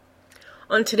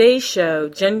On today's show,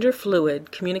 gender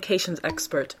fluid communications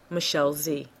expert Michelle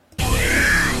Z.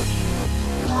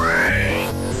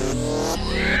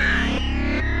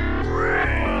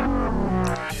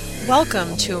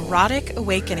 Welcome to Erotic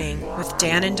Awakening with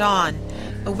Dan and Dawn,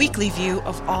 a weekly view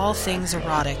of all things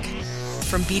erotic.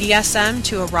 From BDSM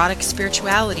to erotic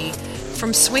spirituality,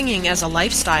 from swinging as a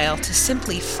lifestyle to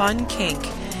simply fun kink,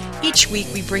 each week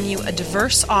we bring you a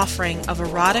diverse offering of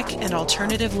erotic and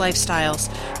alternative lifestyles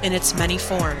in its many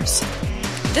forms.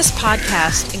 This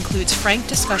podcast includes frank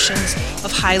discussions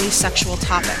of highly sexual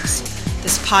topics.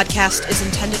 This podcast is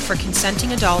intended for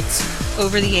consenting adults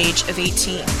over the age of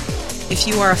 18. If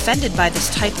you are offended by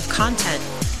this type of content,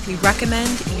 we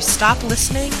recommend you stop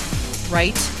listening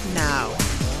right now.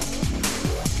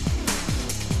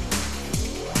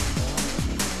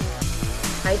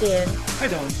 Hi, Dan. Hi,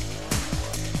 Dawn.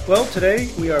 Well, today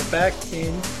we are back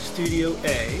in Studio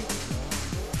A.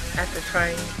 After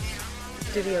trying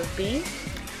Studio B?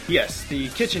 Yes, the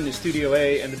kitchen is Studio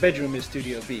A and the bedroom is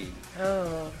Studio B.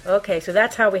 Oh, okay. So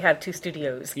that's how we have two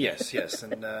studios. Yes.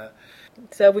 And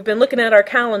so we've been looking at our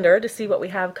calendar to see what we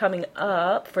have coming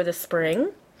up for the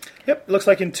spring. Yep, looks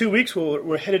like in 2 weeks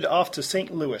we're headed off to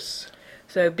St. Louis.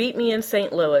 So beat me in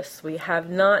St. Louis. We have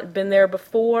not been there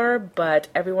before, but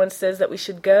everyone says that we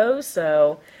should go,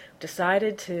 so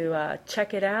decided to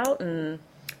check it out. And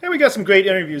we got some great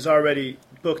interviews already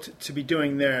booked to be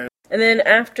doing there. And then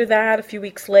after that, a few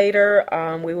weeks later,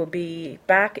 we will be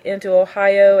back into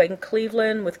Ohio and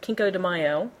Cleveland with Kinko de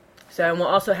Mayo. So and we'll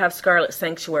also have Scarlet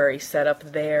Sanctuary set up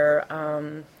there,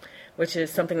 which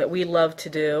is something that we love to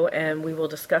do, and we will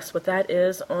discuss what that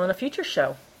is on a future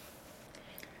show.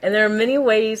 And there are many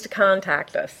ways to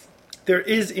contact us. There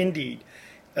is indeed.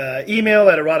 Email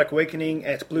at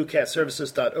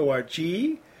eroticawakening@bluecatservices.org.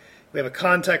 We have a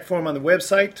contact form on the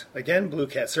website. Again,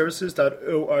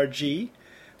 bluecatservices.org. We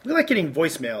like getting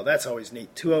voicemail. That's always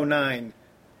neat. 209.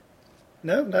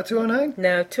 No, not 209?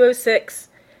 No,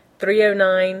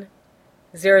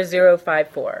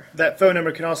 206-309-0054. That phone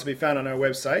number can also be found on our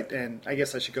website, and I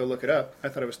guess I should go look it up. I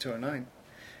thought it was 209.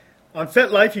 On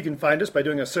FetLife, you can find us by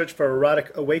doing a search for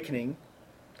Erotic Awakening.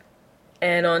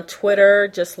 And on Twitter,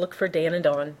 just look for Dan and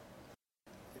Dawn.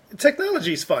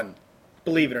 Technology's fun,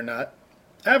 believe it or not.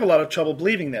 I have a lot of trouble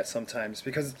believing that sometimes,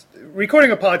 because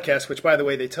recording a podcast, which, by the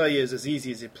way, they tell you is as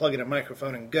easy as you plug in a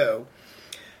microphone and go,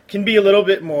 can be a little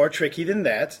bit more tricky than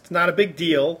that. It's not a big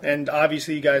deal, and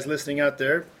obviously you guys listening out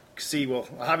there see, well,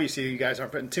 obviously you guys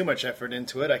aren't putting too much effort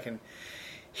into it. I can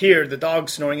hear the dog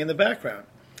snoring in the background.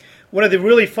 One of the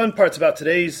really fun parts about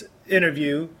today's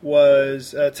interview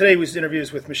was,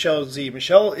 interviews with Michelle Z.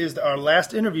 Michelle is our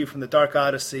last interview from the Dark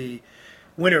Odyssey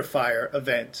Winter Fire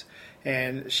event.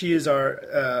 And she is our,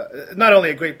 not only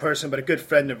a great person, but a good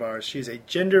friend of ours. She's a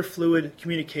gender fluid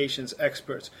communications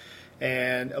expert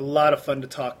and a lot of fun to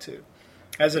talk to.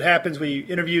 As it happens, we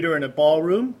interviewed her in a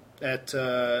ballroom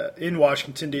in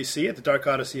Washington, D.C. at the Dark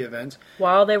Odyssey event.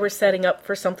 While they were setting up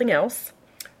for something else.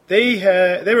 They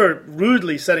were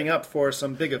rudely setting up for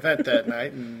some big event that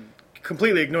night and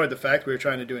completely ignored the fact we were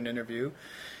trying to do an interview.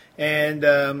 And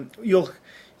you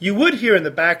would hear in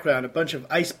the background a bunch of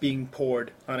ice being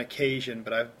poured on occasion,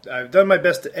 but I've done my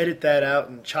best to edit that out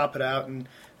and chop it out, and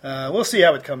we'll see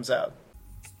how it comes out.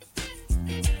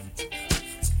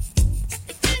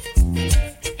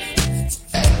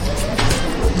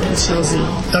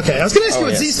 Okay, I was going to ask you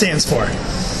what Z stands for.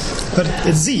 But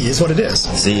it's Z is what it is.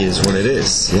 Z is what it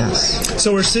is, yes.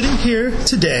 So we're sitting here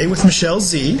today with Michelle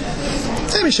Z.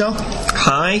 Hey, Michelle.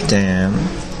 Hi, Dan.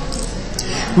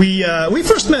 We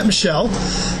first met Michelle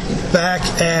back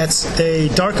at a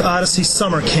Dark Odyssey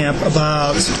summer camp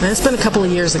It's been a couple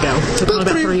of years ago. About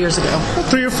 3 years ago.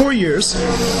 3 or 4 years.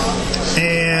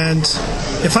 And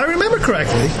if I remember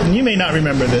correctly, and you may not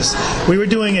remember this, we were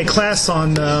doing a class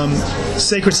on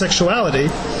sacred sexuality,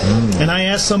 and I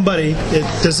asked somebody,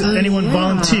 does anyone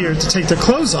volunteer to take their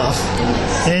clothes off?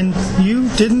 And you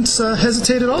didn't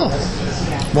hesitate at all.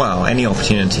 Well, any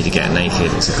opportunity to get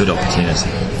naked is a good opportunity.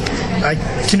 I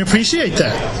can appreciate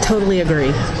that. Totally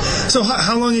agree. So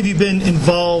how long have you been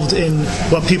involved in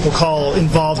what people call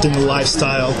involved in the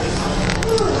lifestyle?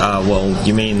 Well,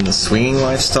 you mean the swinging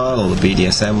lifestyle or the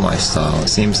BDSM lifestyle? It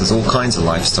seems there's all kinds of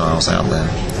lifestyles out there.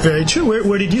 Very true.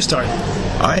 Where did you start?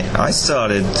 I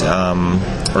started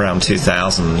around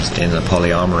 2000 in the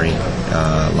polyamory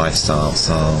lifestyle,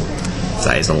 so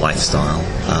that is a lifestyle.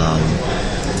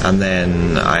 And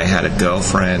then I had a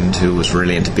girlfriend who was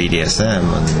really into BDSM,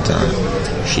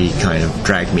 and she kind of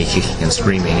dragged me kicking and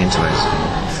screaming into it.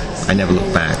 I never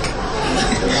looked back.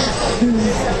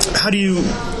 How do you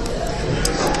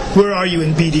where are you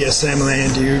in BDSM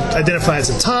land? Do you identify as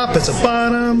a top, as a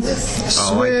bottom,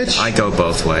 switch? I go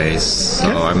both ways. So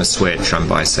I'm a switch. I'm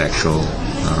bisexual.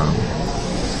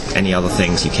 Any other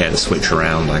things you care to switch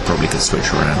around, I probably could switch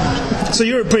around. So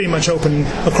you're pretty much open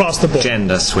across the board.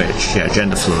 Gender switch,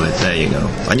 gender fluid. There you go.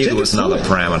 I knew there was another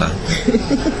parameter.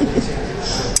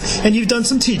 And you've done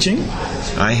some teaching.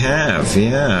 I have,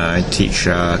 yeah. I teach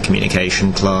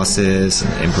communication classes,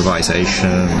 and improvisation,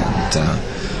 and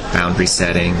boundary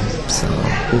setting, so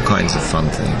all kinds of fun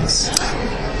things.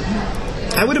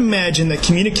 I would imagine that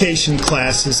communication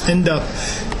classes end up,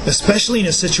 especially in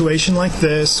a situation like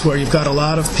this, where you've got a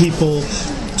lot of people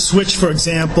switch, for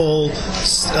example.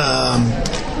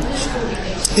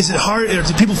 Is it hard, or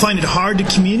do people find it hard to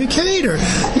communicate, or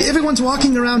everyone's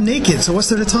walking around naked, so what's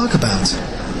there to talk about?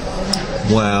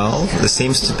 Well, there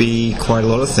seems to be quite a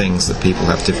lot of things that people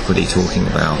have difficulty talking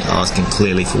about. Asking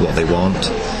clearly for what they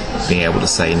want, being able to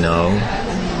say no,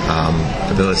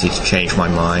 ability to change my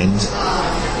mind.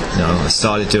 I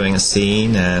started doing a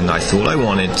scene and I thought I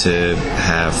wanted to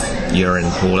have urine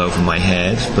poured over my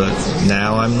head, but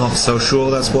now I'm not so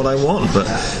sure that's what I want. But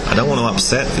I don't want to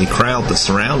upset the crowd that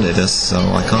surrounded us, so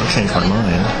I can't change my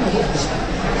mind.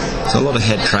 So a lot of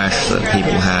head trash that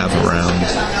people have around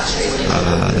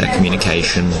their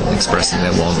communication, expressing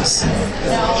their wants, and,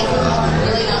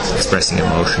 expressing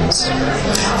emotions.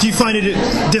 Do you find it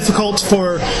difficult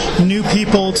for new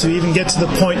people to even get to the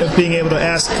point of being able to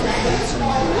ask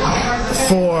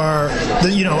for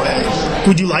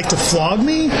would you like to flog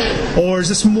me? Or is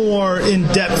this more in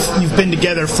depth, you've been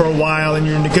together for a while and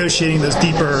you're negotiating those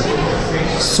deeper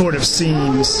sort of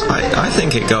scenes? I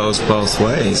think it goes both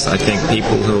ways. I think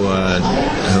people who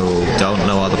don't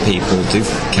know other people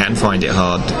can find it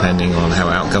hard, depending on how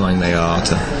outgoing they are,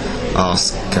 to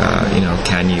ask,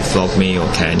 can you flog me,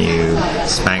 or can you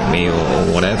spank me,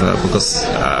 or whatever, because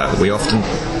we often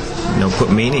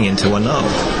put meaning into a no.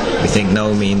 We think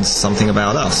no means something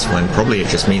about us, when probably it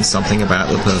just means something about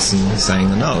the person saying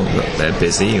the no, that they're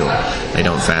busy, or they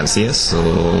don't fancy us,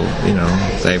 or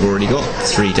they've already got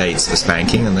 3 dates for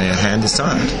spanking and their hand is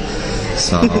tired.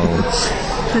 So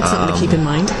that's something to keep in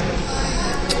mind.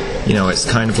 It's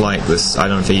kind of like this. I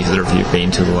don't know if either of you have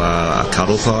been to a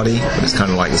cuddle party, but it's kind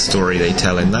of like the story they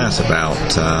tell in that about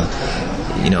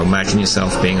imagine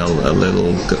yourself being a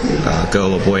little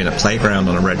girl or boy in a playground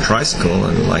on a red tricycle,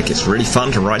 and it's really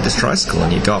fun to ride this tricycle,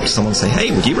 and you go up to someone and say,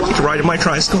 hey, would you like to ride in my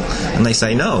tricycle? And they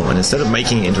say no, and instead of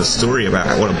making it into a story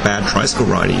about what a bad tricycle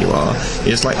rider you are,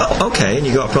 you're just like, oh, okay, and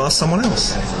you go up to ask someone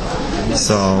else.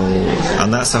 So,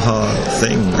 and that's a hard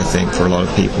thing, I think, for a lot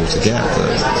of people to get,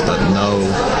 that no,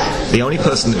 the only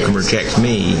person that can reject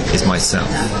me is myself.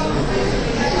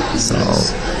 So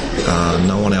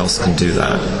no one else can do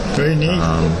that. Very neat.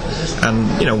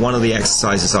 And one of the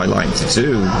exercises I like to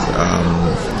do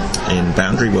in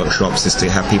boundary workshops is to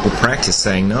have people practice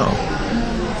saying no.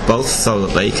 Both so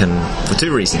that they can, for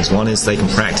 2 reasons. One is they can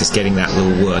practice getting that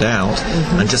little word out,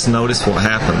 and just notice what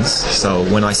happens. So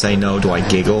when I say no, do I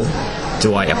giggle?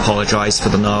 Do I apologize for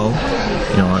the no?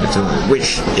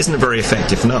 Which isn't a very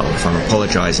effective no if I'm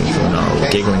apologizing for the no,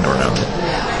 giggling around it.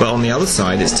 But on the other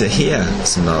side, it's to hear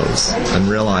some no's and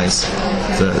realize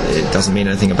that it doesn't mean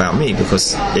anything about me,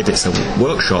 because if it's a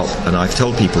workshop and I've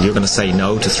told people you're going to say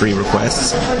no to 3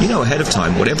 requests, ahead of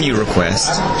time, whatever you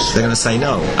request, they're going to say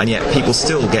no. And yet people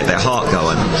still get their heart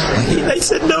going. They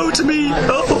said no to me.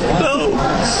 Oh, no.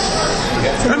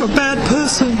 I'm a bad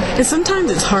person. And sometimes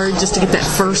it's hard just to get that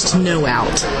first no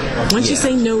out. Once you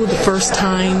say no the first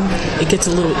time, it gets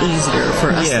a little easier for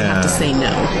us to have to say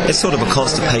no. It's sort of a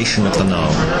constipation of the no.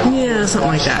 Yeah, something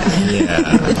like that. Yeah.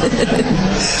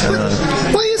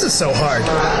 Why is it so hard?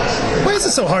 Why is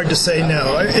it so hard to say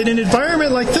no? In an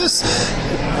environment like this,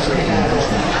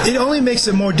 it only makes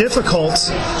it more difficult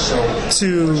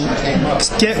to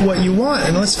get what you want.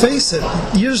 And let's face it,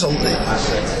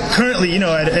 currently,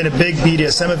 at a big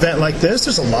BDSM event like this,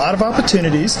 there's a lot of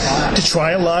opportunities to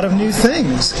try a lot of new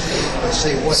things.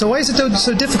 So why is it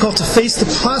so difficult to face the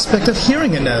prospect of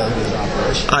hearing a no?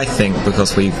 I think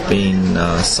because we've been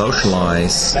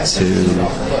socialized to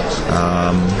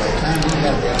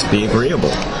be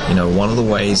agreeable. One of the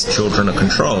ways children are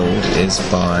controlled is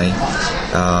by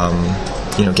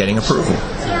getting approval.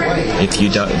 If you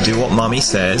don't do what mommy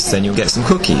says, then you'll get some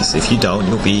cookies. If you don't,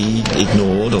 you'll be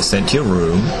ignored or sent to your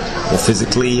room or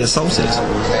physically assaulted.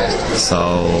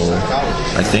 So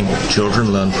I think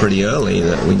children learn pretty early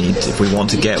that if we want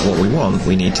to get what we want,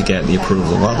 we need to get the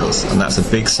approval of others. And that's a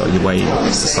big way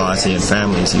society and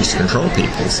families used to control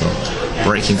people. So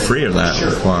breaking free of that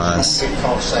requires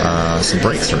some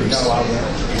breakthroughs.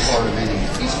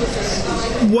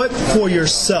 What for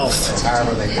yourself?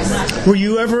 Did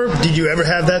you ever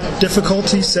have that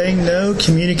difficulty saying no,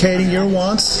 communicating your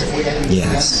wants?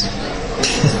 Yes.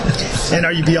 And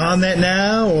are you beyond that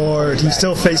now, or do you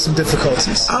still face some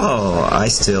difficulties? Oh,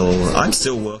 I'm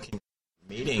still working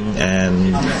meeting,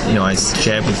 and I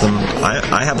shared with them.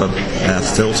 I have a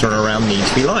filter around need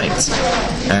to be liked,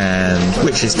 and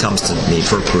which comes to need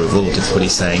for approval, difficulty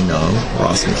saying no or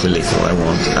asking clearly for what I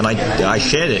want. And I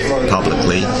shared it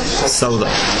publicly so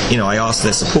that I asked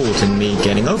their support in me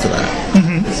getting over that. Mm-hmm.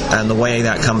 And the way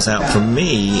that comes out from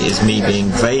me is me being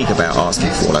vague about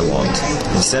asking for what I want.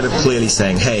 Instead of clearly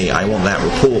saying, hey, I want that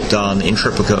report done in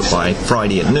triplicate by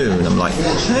Friday at noon, I'm like,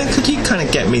 could you kind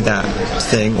of get me that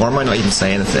thing? Or I might not even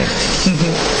say anything.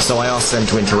 Mm-hmm. So I ask them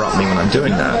to interrupt me when I'm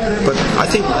doing that. But I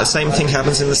think the same thing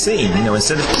happens in the scene.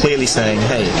 Instead of clearly saying,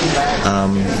 hey,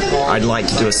 I'd like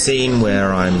to do a scene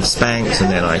where I'm spanked and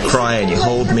then I cry and you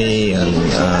hold me and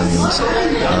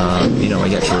I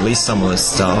get to release some of this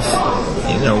stuff.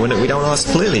 We don't ask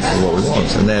clearly for what we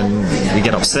want, and then we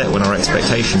get upset when our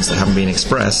expectations that haven't been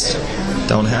expressed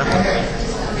don't happen.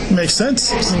 Makes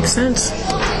sense. Makes sense.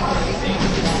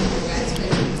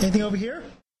 Anything over here?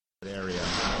 Area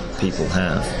people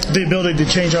have. The ability to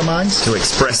change our minds? To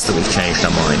express that we've changed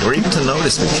our mind, or even to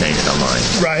notice we've changed our mind.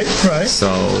 Right.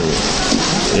 So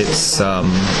it's, I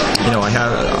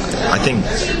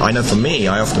know for me,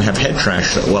 I often have head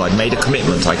trash that, I've made a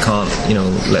commitment, I can't,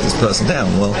 let this person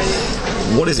down. Well,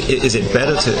 what is it? Is it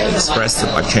better to express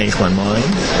that I've changed my mind,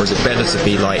 or is it better to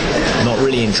be like not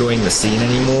really enjoying the scene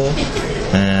anymore,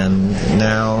 and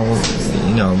now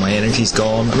my energy's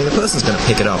gone? I mean, the person's going to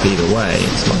pick it up either way.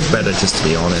 It's much better just to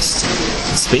be honest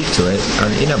and speak to it,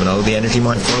 and you never know, the energy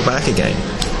might flow back again.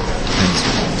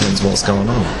 Depends what's going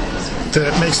on.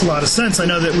 That makes a lot of sense. I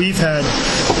know that we've had,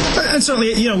 and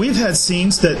certainly, we've had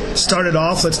scenes that started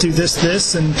off, let's do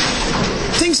this, and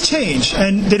things change,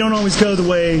 and they don't always go the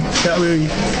way that we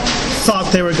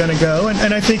thought they were going to go.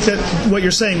 And I think that what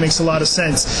you're saying makes a lot of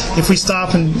sense. If we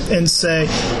stop and say,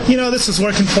 this was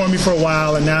working for me for a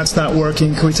while, and now it's not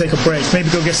working, can we take a break? Maybe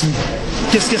go get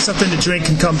something to drink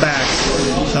and come back.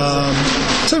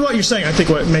 So what you're saying, I think,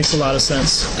 what makes a lot of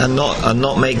sense. And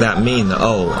not make that mean that,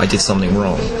 I did something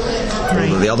wrong. Right.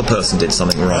 Or the other person did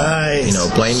something wrong. Right.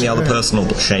 Blame the other person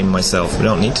or shame myself. We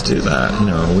don't need to do that.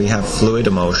 We have fluid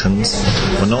emotions.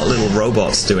 We're not little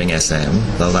robots doing SM,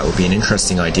 though that would be an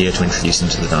interesting idea to introduce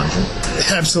into the dungeon.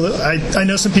 Absolutely. I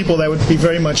know some people that would be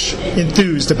very much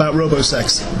enthused about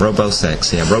robo-sex.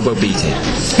 Robo-sex, yeah. Robo-beating.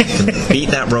 You can beat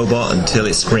that robot until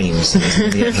it screams.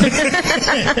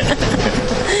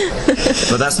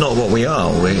 But that's not what we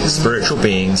are. We're spiritual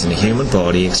beings in a human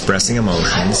body expressing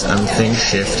emotions, and things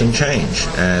shift and change.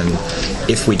 And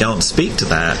if we don't speak to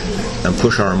that and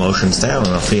push our emotions down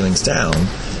and our feelings down,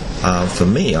 for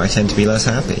me, I tend to be less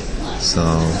happy. So...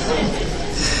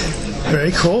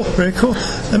 Very cool.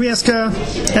 Let me ask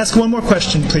one more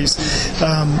question, please.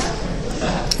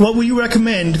 What will you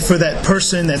recommend for that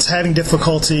person that's having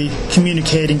difficulty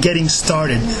communicating, getting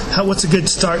started? What's a good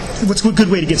start? What's a good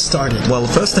way to get started? Well, the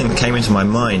first thing that came into my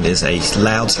mind is a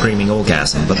loud screaming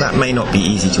orgasm, but that may not be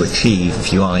easy to achieve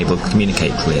if you aren't able to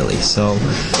communicate clearly. So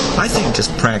I think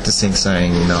just practicing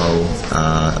saying no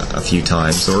a few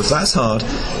times, or if that's hard,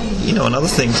 another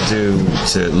thing to do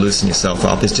to loosen yourself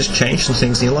up is just change some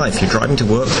things in your life. You're driving to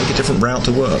work, take a different route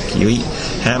to work. You eat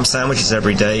ham sandwiches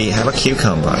every day, have a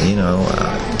cucumber,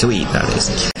 to eat, that is.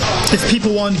 If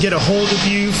people want to get a hold of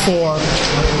you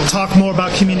talk more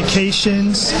about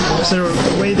communications, is there a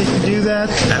way they can do that?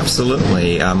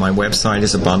 Absolutely. My website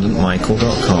is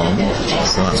abundantmichael.com.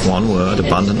 So that's one word,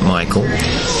 Abundant Michael.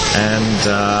 And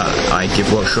I give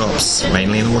workshops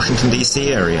mainly in the Washington,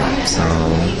 D.C. area. So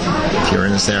if you're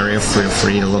in this area, feel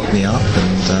free to look me up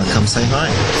and come say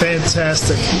hi.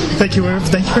 Fantastic. Thank you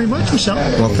very much, Michelle.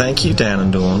 Well, thank you, Dan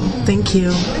and Dawn. Thank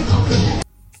you.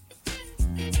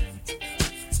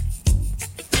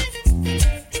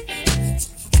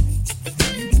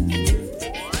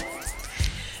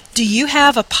 Do you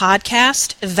have a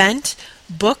podcast, event,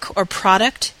 book, or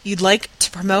product you'd like to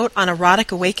promote on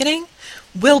Erotic Awakening?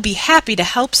 We'll be happy to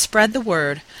help spread the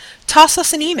word. Toss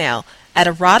us an email at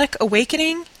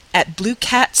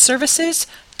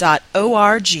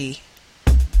eroticawakening@bluecatservices.org.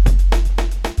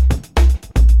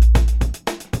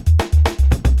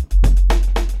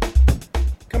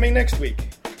 Coming next week,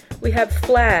 we have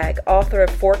Flag, author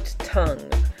of Forked Tongue,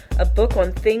 a book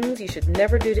on things you should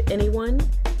never do to anyone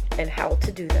and how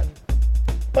to do them.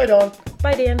 Bye, Dawn.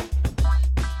 Bye, Dan.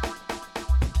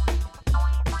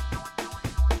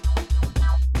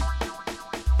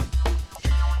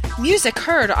 Music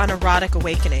heard on Erotic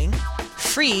Awakening,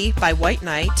 Free by White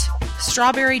Knight,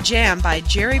 Strawberry Jam by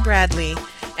Jerry Bradley,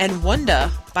 and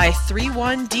Wunda by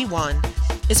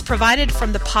 31D1 is provided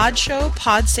from the Podshow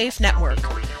Podsafe Network.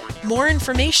 More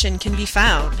information can be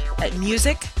found at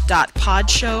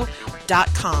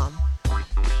music.podshow.com.